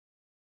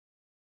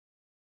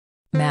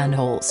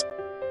Manholes.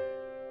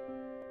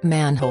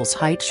 Manholes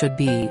height should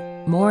be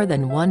more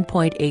than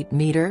 1.8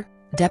 meter,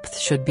 depth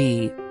should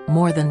be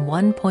more than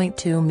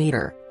 1.2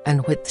 meter,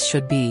 and width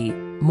should be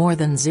more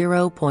than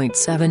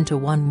 0.7 to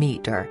 1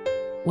 meter.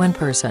 When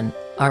person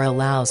are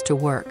allowed to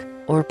work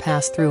or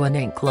pass through an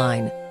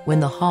incline,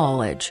 when the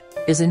haulage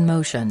is in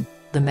motion,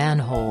 the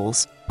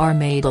manholes are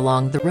made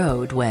along the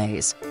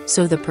roadways,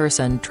 so the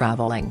person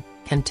traveling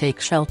can take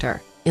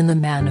shelter in the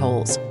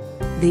manholes.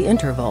 The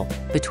interval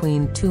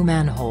between two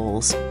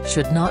manholes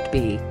should not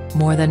be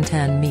more than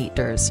 10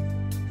 meters.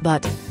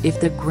 But,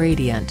 if the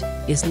gradient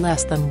is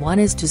less than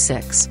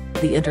 1:6,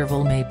 the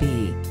interval may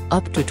be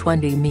up to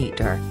 20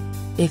 meter.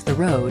 If the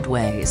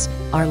roadways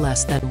are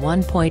less than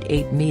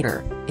 1.8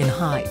 meter in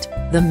height,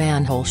 the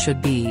manhole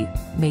should be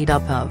made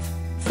up of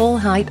full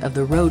height of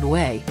the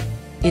roadway.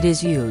 It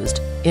is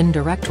used in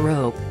direct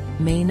rope,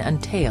 main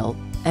and tail,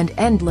 and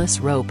endless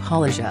rope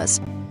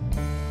haulages.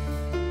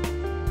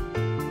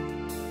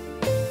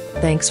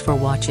 Thanks for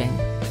watching.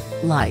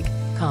 Like,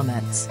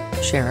 comments,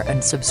 share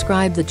and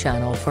subscribe the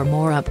channel for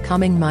more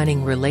upcoming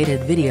mining related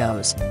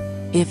videos.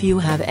 If you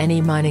have any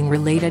mining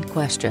related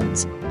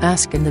questions,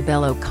 ask in the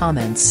below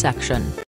comments section.